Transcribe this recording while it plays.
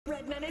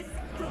A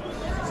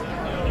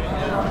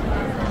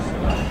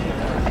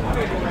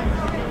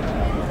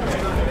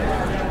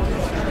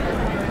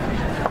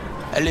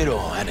little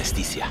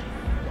anesthesia.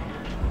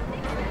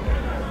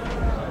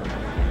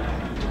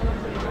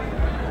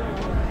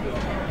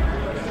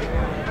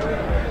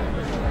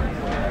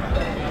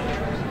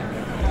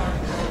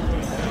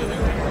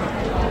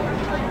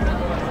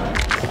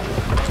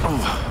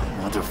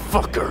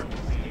 Motherfucker.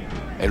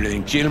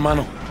 Everything chill,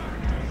 mano?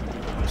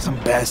 Some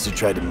bastard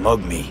tried to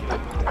mug me.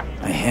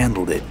 I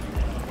handled it.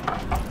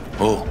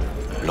 Oh,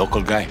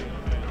 local guy.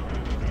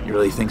 You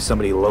really think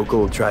somebody local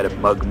will try to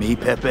mug me,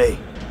 Pepe?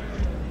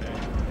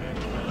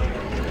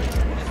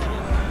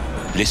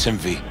 Listen,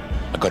 V,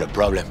 I got a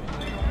problem.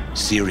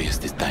 Serious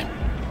this time.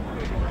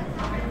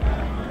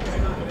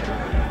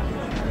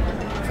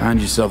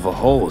 Found yourself a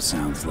hole,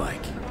 sounds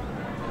like.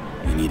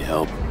 You need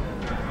help?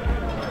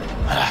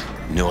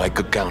 Knew I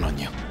could count on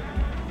you.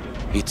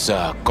 It's,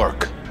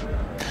 Kirk.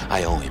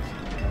 I owe him.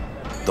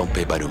 Don't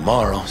pay by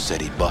tomorrow, said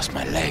he'd bust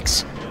my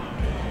legs.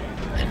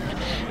 And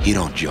he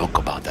don't joke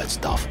about that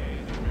stuff.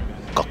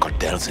 Got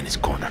cartels in his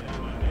corner.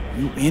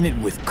 You in it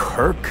with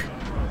Kirk?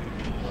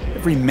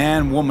 Every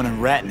man, woman, and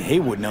rat in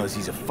Haywood knows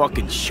he's a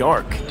fucking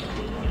shark.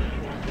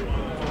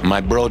 My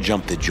bro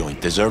jumped the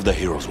joint. Deserved a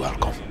hero's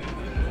welcome.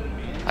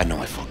 I know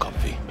I fuck up,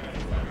 V.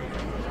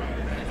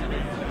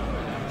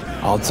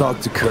 I'll talk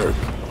to Kirk.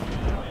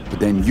 But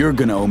then you're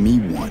gonna owe me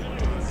one.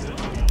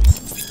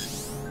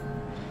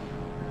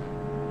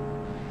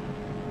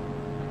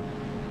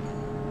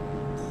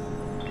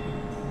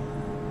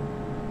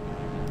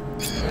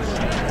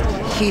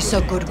 He's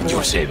a good boy.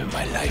 You're saving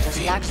my life, Just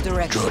V. lacks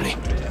direction. Truly.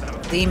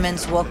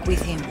 Demons walk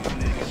with him.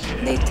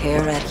 They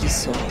tear at his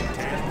soul.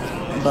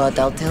 But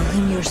I'll tell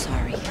him you're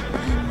sorry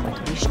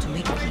and wish to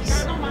make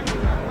peace.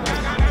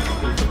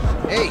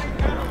 Hey,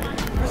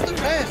 where's the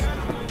rest?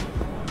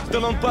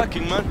 Still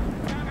unpacking, man.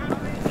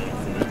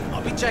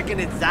 I'll be checking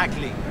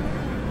exactly.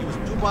 He was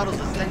 2 bottles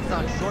of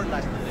Slingshot short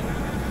last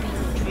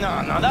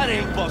night. No, that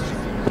ain't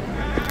possible.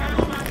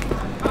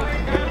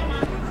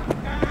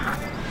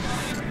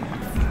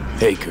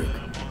 Hey, Kirk.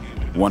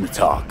 Want to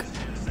talk?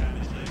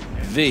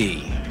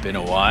 V, been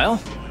a while?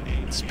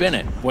 Spin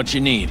it. What you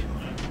need?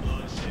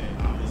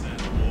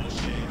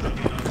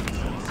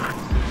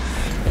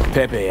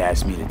 Pepe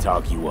asked me to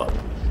talk you up.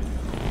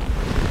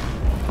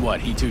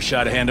 What, he too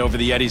shy to hand over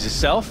the Yetis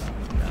himself?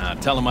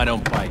 Tell him I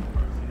don't bite.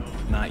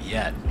 Not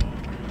yet.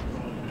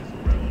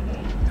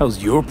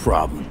 Hell's your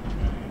problem?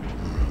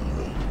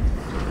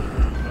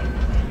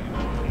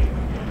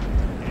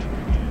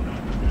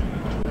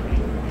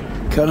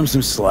 Cut him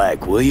some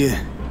slack, will you?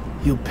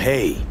 He'll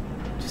pay.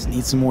 Just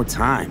need some more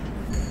time.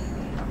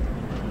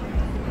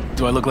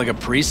 Do I look like a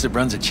priest that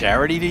runs a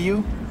charity to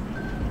you?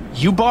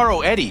 You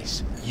borrow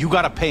Eddie's, you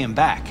gotta pay him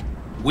back.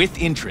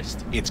 With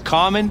interest. It's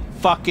common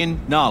fucking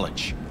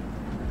knowledge.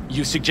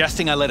 You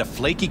suggesting I let a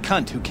flaky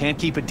cunt who can't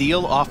keep a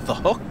deal off the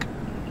hook?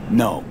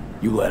 No,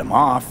 you let him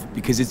off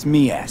because it's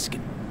me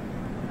asking.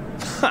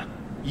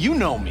 You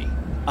know me.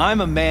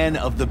 I'm a man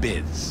of the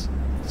biz.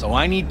 So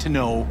I need to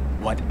know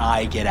what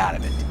I get out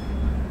of it.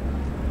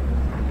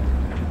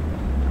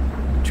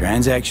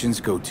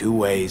 Transactions go 2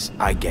 ways,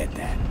 I get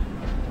that.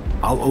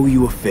 I'll owe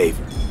you a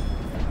favor.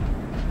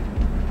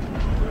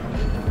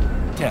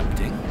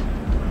 Tempting.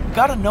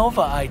 Got a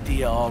Nova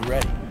idea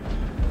already.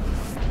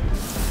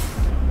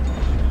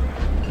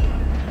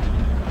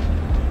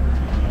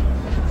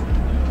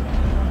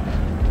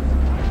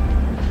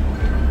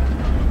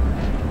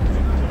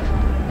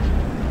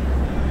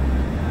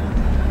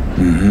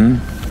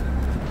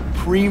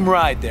 Preem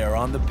ride there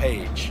on the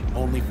page.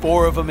 Only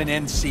 4 of them in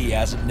NC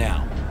as of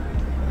now.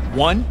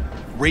 1,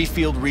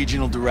 Rayfield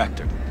Regional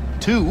Director.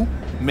 2,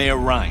 Mayor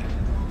Ryan.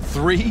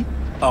 3,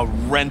 a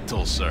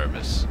rental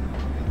service.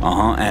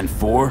 And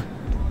 4?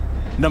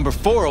 Number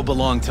 4 will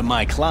belong to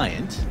my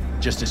client,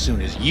 just as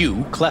soon as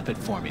you clep it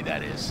for me,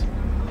 that is.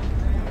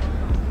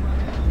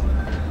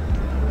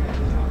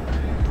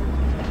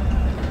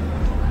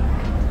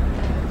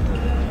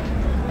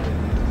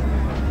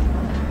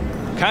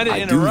 Kinda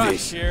in a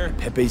rush here.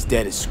 Pepe's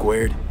debt is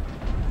squared.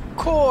 Of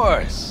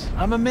course.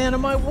 I'm a man of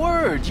my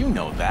word, you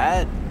know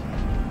that.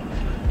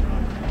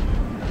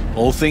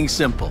 Whole thing's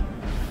simple.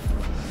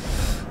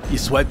 You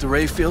swipe the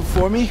Rayfield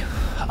for me,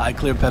 I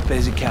clear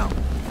Pepe's account.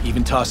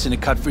 Even toss in a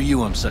cut for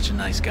you, I'm such a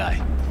nice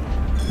guy.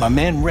 My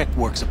man Rick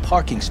works a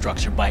parking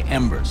structure by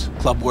Embers,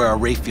 club where our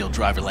Rayfield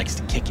driver likes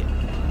to kick it.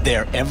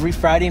 There every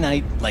Friday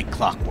night, like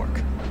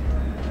clockwork.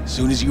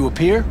 Soon as you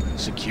appear,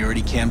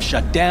 security cam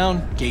shut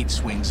down, gate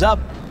swings up,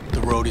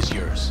 the road is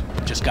yours.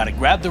 Just gotta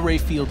grab the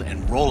Rayfield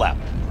and roll out.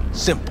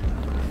 Simple.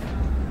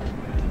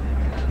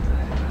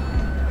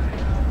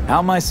 How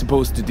am I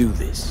supposed to do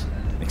this?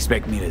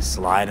 Expect me to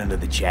slide under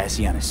the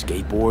chassis on a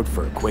skateboard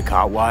for a quick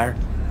hot wire?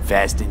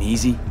 Fast and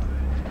easy?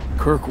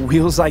 Kirk,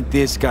 wheels like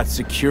this got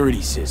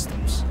security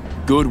systems.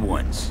 Good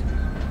ones.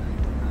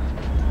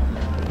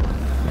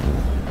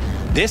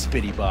 This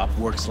bitty bop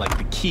works like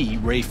the key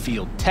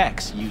Rayfield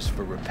techs use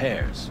for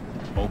repairs.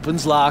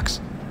 Opens locks,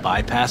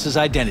 bypasses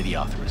identity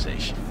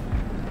authorization.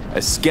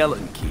 A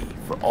skeleton key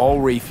for all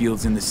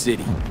Rayfields in the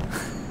city.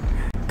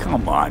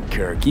 Come on,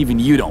 Kirk, even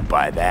you don't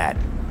buy that.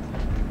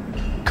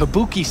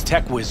 Kabuki's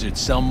tech wizards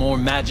sell more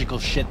magical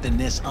shit than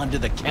this under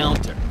the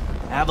counter.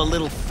 Have a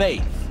little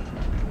faith.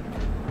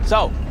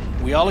 So,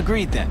 we all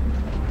agreed then?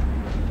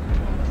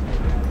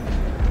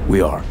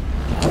 We are.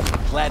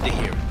 Glad to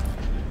hear it.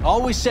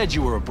 Always said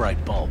you were a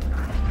bright bulb.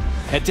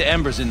 Head to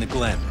Ember's in the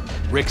Glen.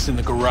 Rick's in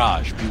the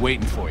garage, be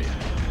waiting for you.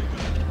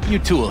 You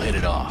two will hit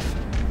it off.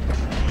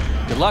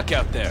 Good luck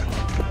out there.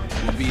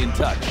 We'll be in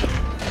touch.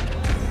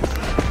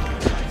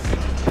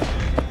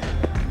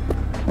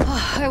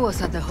 I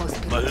was at the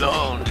hospital.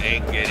 Malone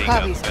ain't getting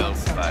Probably a still belt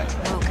some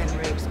fight. broken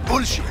ribs.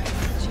 Bullshit.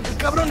 The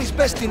cabron is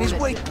best in his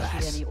weight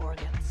class. Any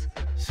organs.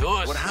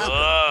 What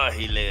happened?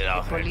 He laid it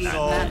out her Police back.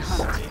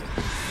 manhunt.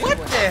 What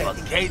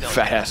the?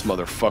 Fat ass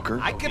motherfucker.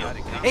 I can.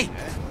 Hey,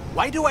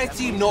 why do I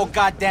see no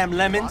goddamn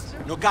lemons?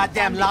 No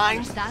goddamn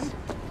limes?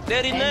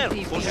 They're in there,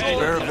 for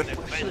sure.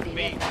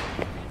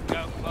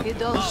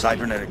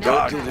 Cybernetic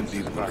Talk dog. to the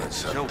people in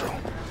Santo.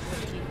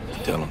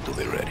 Tell them to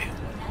be ready.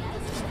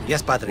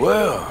 Yes, Padre.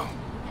 Well,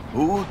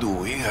 who do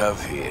we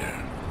have here?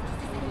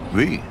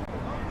 We?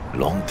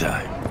 Long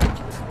time.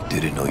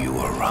 Didn't know you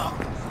were around.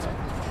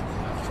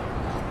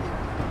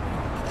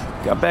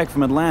 Got back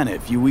from Atlanta a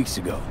few weeks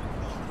ago.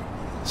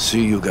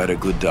 See you got a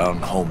good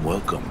down-home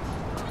welcome.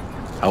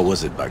 How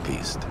was it back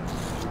east?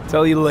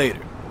 Tell you later.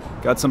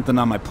 Got something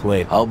on my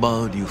plate. How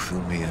about you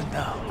fill me in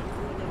now?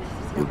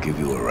 We'll give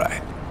you a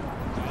ride.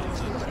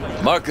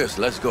 Marcus,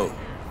 let's go.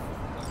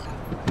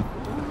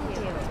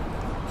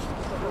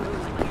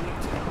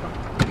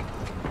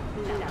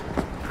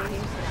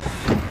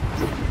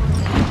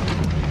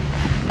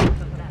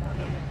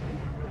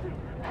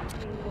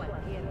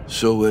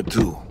 So where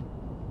to?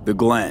 The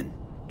Glen.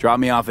 Drop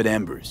me off at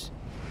Ember's.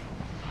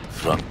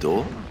 Front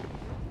door?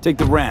 Take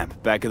the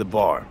ramp, back of the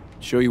bar.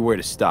 Show you where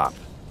to stop.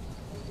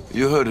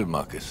 You heard it,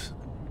 Marcus.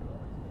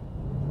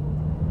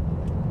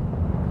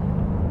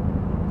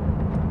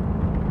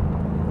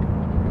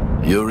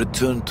 Your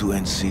return to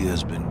NC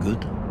has been good?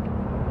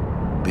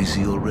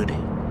 Busy already?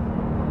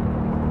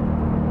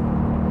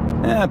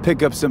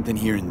 Pick up something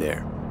here and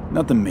there.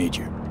 Nothing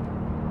major.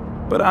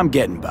 But I'm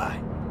getting by.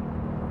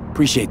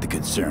 Appreciate the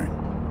concern.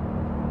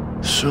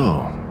 So,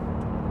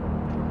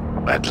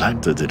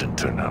 Atlanta didn't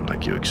turn out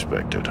like you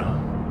expected, huh?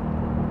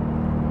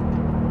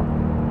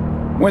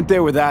 Went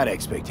there without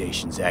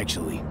expectations,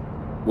 actually.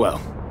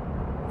 Well,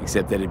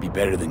 except that it'd be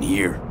better than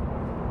here.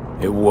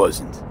 It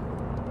wasn't.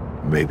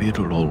 Maybe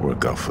it'll all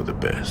work out for the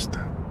best.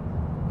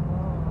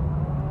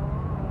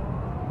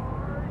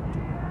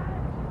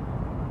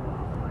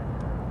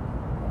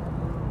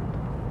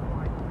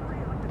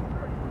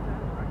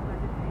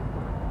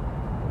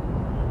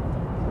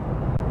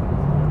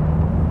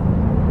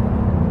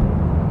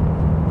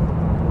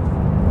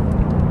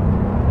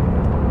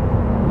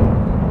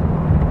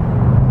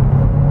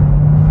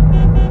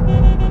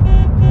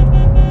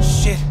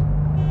 Shit.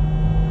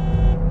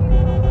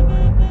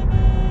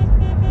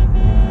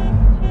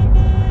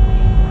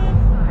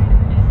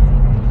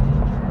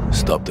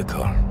 Stop the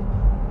car.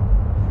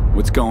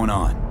 What's going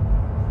on?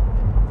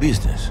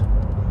 Business.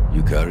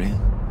 You carrying?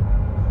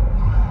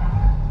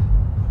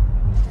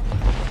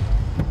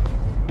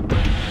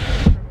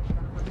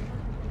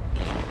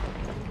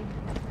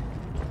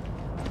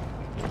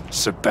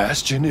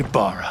 Sebastian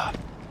Ibarra.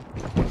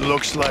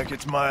 Looks like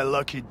it's my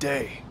lucky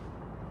day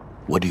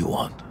What do you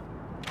want?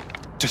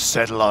 to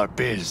settle our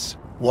biz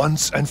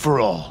once and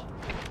for all.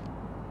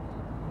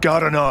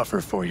 Got an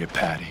offer for you,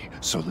 Patty,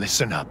 so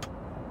listen up.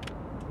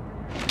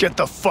 Get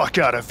the fuck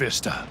out of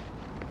Vista.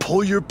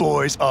 Pull your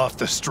boys off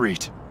the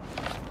street.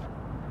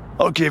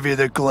 I'll give you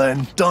the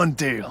Glen, done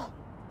deal.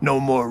 No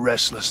more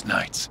restless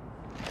nights.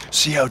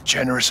 See how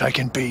generous I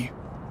can be?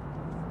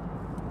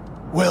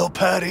 Well,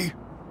 Patty,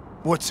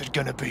 what's it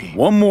gonna be?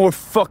 One more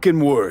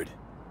fucking word.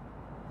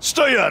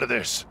 Stay out of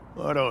this.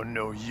 I don't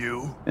know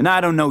you. And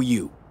I don't know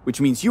you, which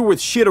means you're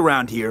worth shit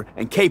around here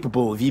and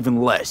capable of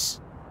even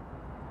less.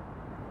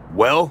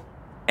 Well,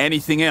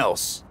 anything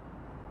else?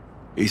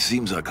 It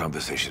seems our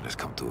conversation has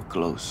come to a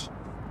close.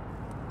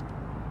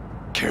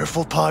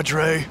 Careful,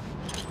 Padre.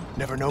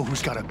 Never know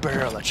who's got a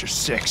barrel at your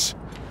six.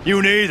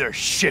 You neither,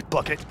 shit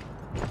bucket.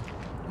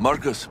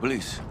 Marcus,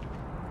 please.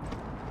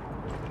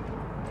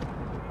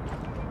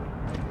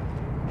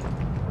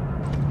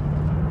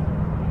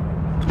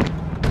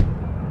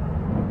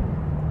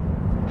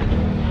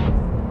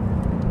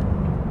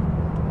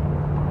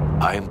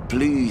 I am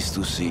pleased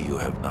to see you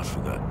have not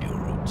forgotten your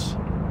roots.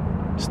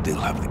 Still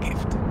have the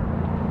gift.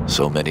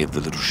 So many of the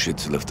little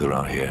shits left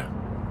around here,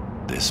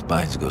 their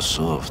spines go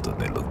soft when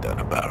they look down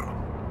a barrel.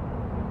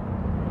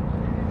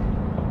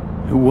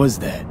 Who was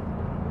that?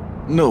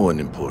 No one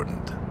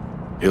important.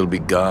 He'll be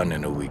gone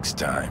in a week's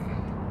time.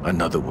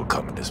 Another will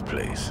come in his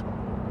place.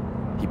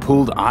 He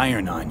pulled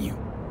iron on you.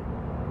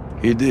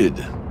 He did.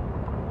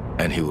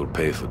 And he will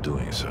pay for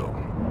doing so.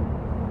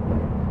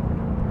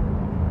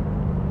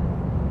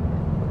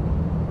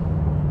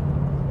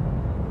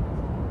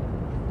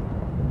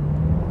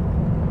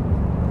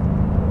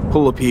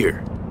 Pull up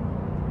here.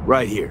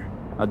 Right here.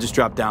 I'll just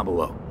drop down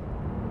below.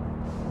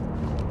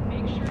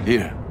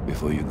 Here,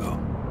 before you go.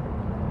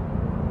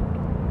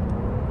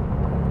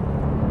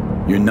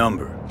 Your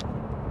number.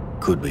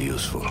 Could be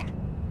useful.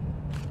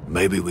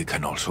 Maybe we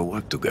can also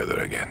work together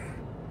again.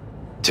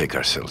 Take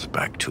ourselves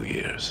back 2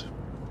 years.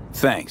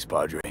 Thanks,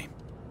 Padre.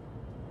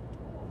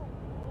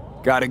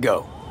 Gotta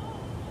go.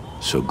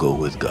 So go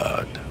with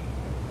God.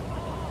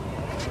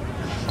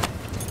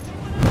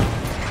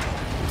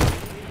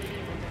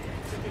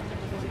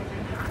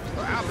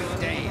 I'll be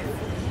damned.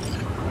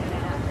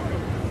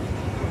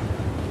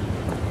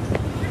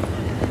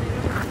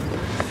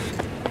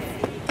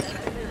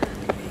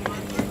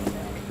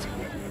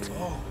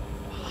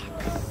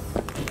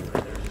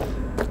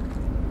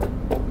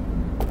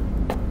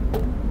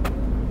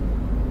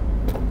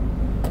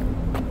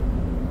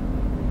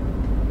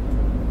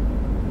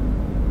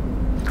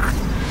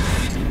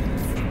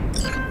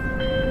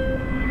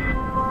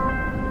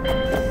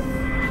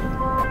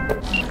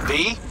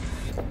 V?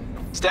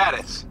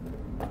 Status?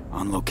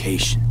 On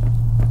location.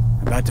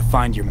 About to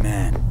find your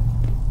man.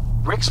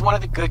 Rick's one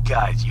of the good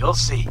guys, you'll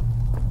see.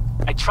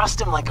 I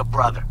trust him like a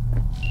brother.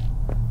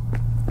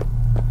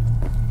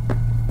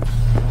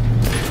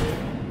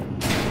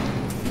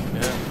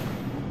 Yeah.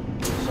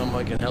 Something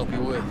I can help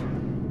you with.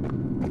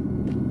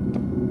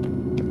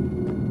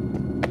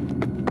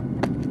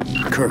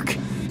 Kirk,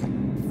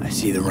 I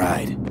see the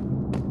ride.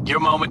 Your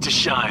moment to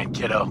shine,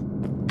 kiddo.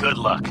 Good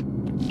luck.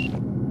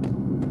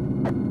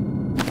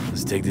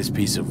 Let's take this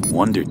piece of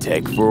wonder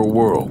tech for a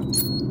whirl.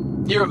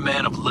 You're a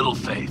man of little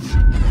faith.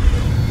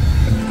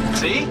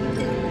 See?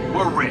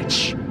 We're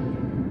rich.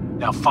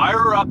 Now fire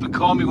her up and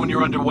call me when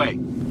you're underway.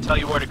 Tell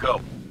you where to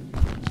go.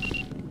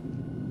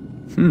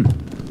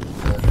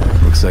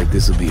 Looks like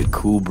this'll be a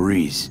cool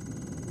breeze.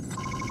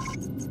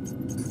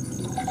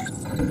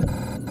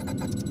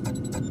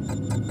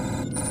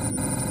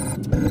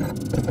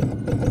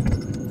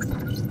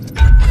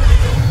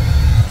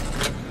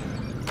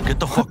 Get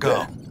the fuck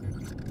out.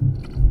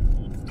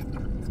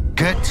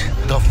 Get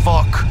the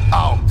fuck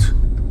out.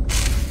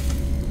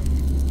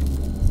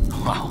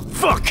 Wow,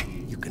 fuck!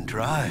 You can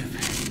drive.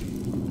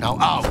 Now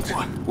out.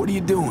 What are you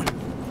doing?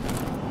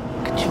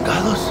 Que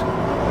chingados?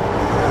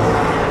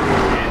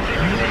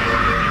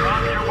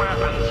 Drop your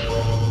weapons.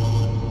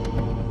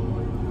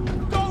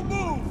 Don't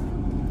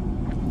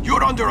move!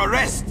 You're under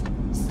arrest!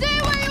 Stay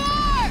where you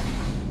are!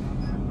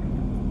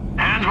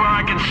 Hands where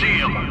I can see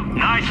them.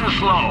 Nice and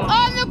slow.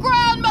 On the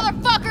ground,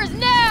 motherfuckers,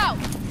 now!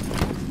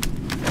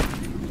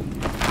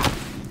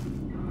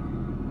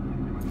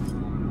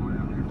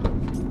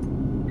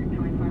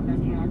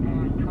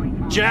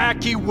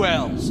 Jackie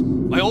Wells,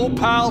 my old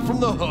pal from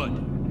the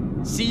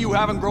hood. See you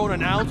haven't grown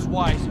an ounce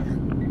wiser.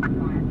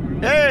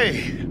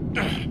 Hey!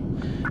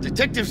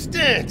 Detective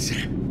Stintz.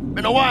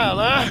 Been a while,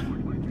 huh?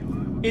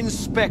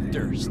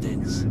 Inspector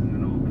Stintz.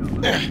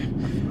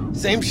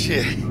 Same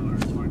shit.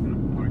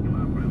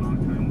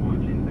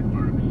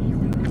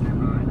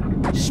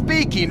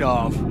 Speaking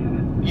of,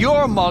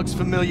 your mug's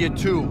familiar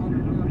too.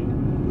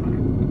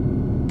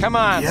 Come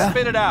on, Yeah?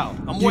 spit it out.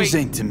 I'm Yours waiting.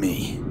 ain't to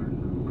me.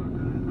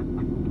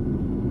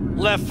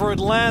 Left for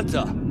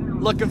Atlanta,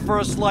 looking for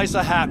a slice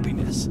of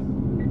happiness.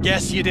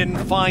 Guess you didn't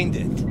find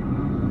it.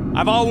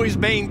 I've always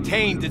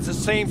maintained it's the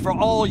same for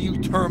all you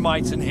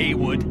termites in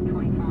Haywood.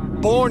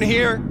 Born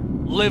here,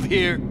 live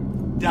here,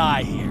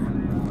 die here.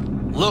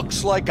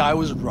 Looks like I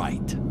was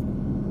right.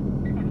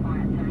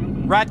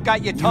 Rat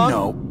got your tongue?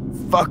 No,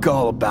 fuck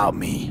all about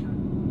me.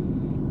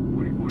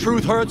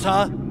 Truth hurts,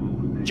 huh?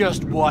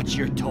 Just watch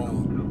your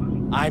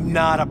tone. I'm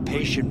not a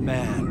patient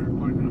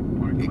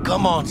man. Hey,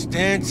 come on,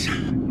 Stintz.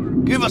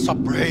 Give us a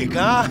break,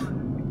 huh?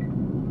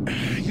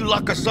 You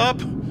lock us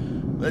up,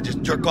 let's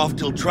just jerk off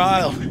till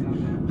trial.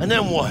 And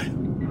then what?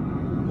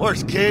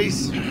 Worst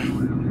case,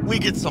 we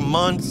get some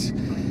months.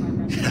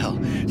 Hell,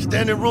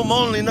 standing room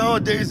only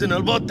nowadays in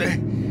El Bote.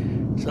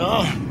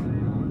 So,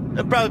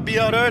 they'll probably be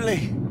out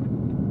early.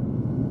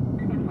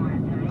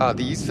 Are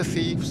these the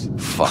thieves?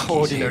 Fuck.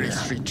 Ordinary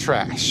street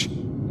trash.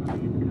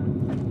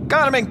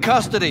 Got him in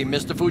custody,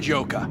 Mr.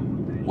 Fujioka.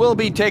 We'll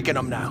be taking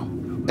him now.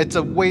 It's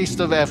a waste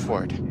of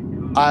effort.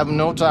 I have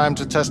no time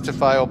to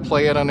testify or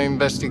play at an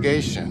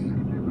investigation.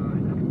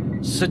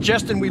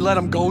 Suggesting we let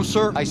him go,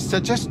 sir? I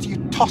suggest you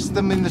toss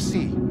them in the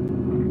sea.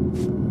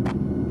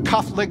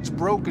 Cuff legs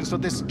broken so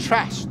this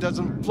trash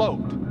doesn't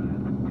float.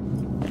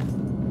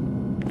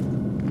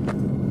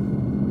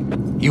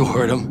 You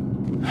heard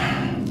him.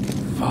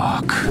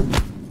 Fuck.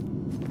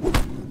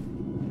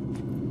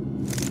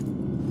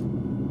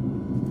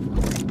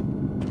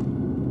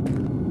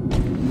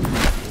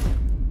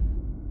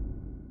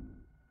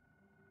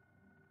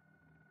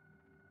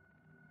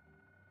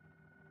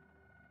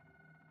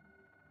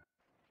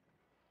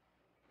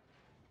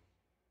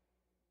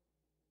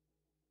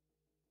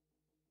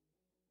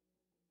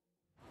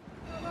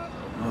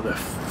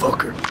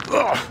 Motherfucker.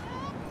 Ugh.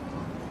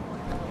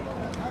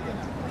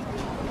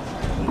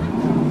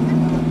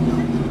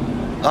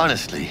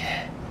 Honestly,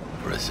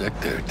 for a sec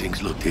there,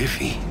 things looked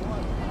iffy.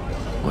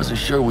 Wasn't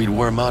sure we'd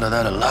worm out of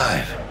that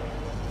alive.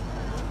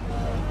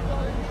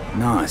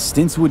 Nah,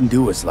 Stints wouldn't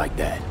do us like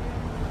that.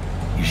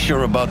 You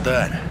sure about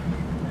that?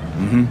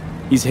 Mm-hmm.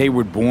 He's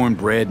Hayward born,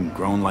 bred, and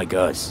grown like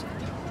us.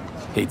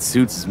 Hates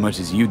suits as much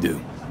as you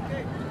do.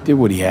 Did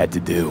what he had to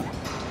do.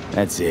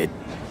 That's it.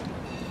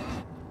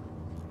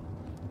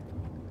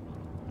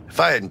 If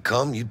I hadn't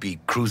come, you'd be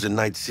cruising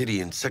Night City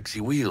in sexy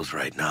wheels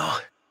right now.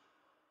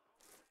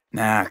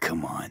 Nah,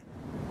 come on.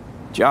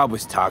 Job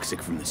was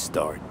toxic from the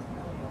start.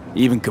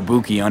 Even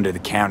Kabuki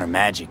under-the-counter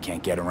magic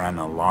can't get around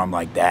an alarm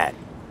like that.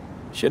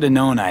 Should've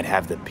known I'd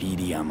have the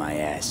PD on my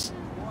ass.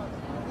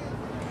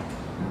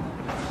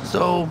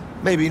 So,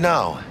 maybe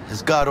now,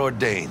 as God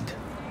ordained.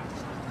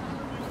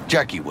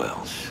 Jackie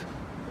Wells.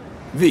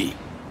 V.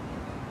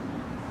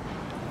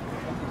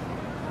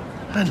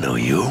 I know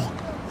you.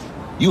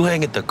 You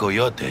hang at the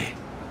Coyote.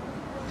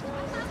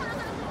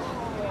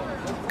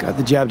 Got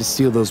the job to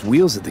steal those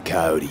wheels at the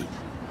Coyote.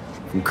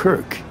 From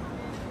Kirk.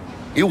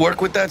 You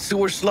work with that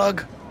sewer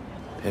slug?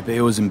 Pepe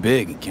owes him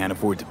big and can't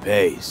afford to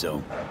pay,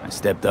 so I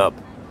stepped up.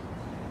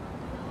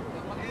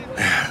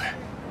 Man,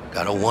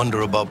 gotta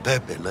wonder about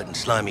Pepe letting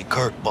slimy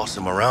Kirk boss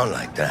him around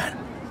like that.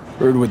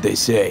 Heard what they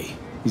say.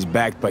 He's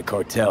backed by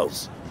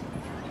cartels.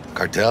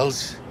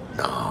 Cartels?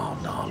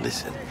 No,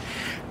 listen.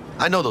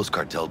 I know those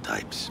cartel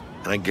types,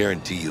 and I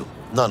guarantee you,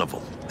 none of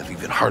them have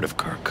even heard of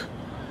Kirk.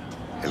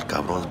 El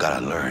Cabron's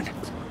gotta learn.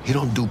 He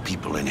don't do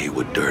people in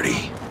Haywood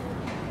dirty.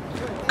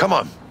 Come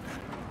on,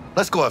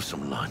 let's go have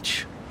some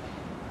lunch.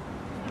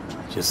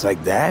 Just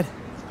like that?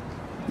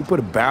 You put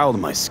a barrel to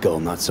my skull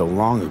not so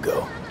long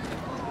ago.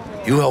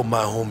 You help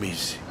my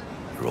homies,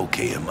 you're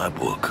okay in my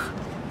book.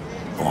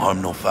 No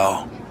harm, no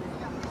foul.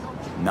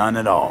 None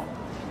at all.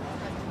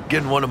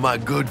 Getting one of my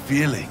good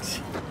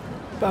feelings.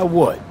 About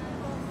what?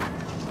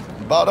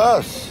 About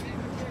us.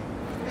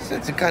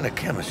 It's a kind of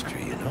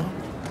chemistry, you know?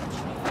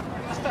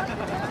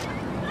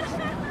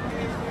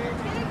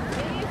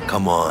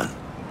 Come on.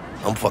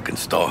 I'm fucking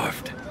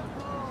starved.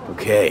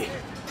 Okay,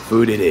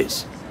 food it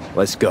is.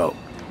 Let's go.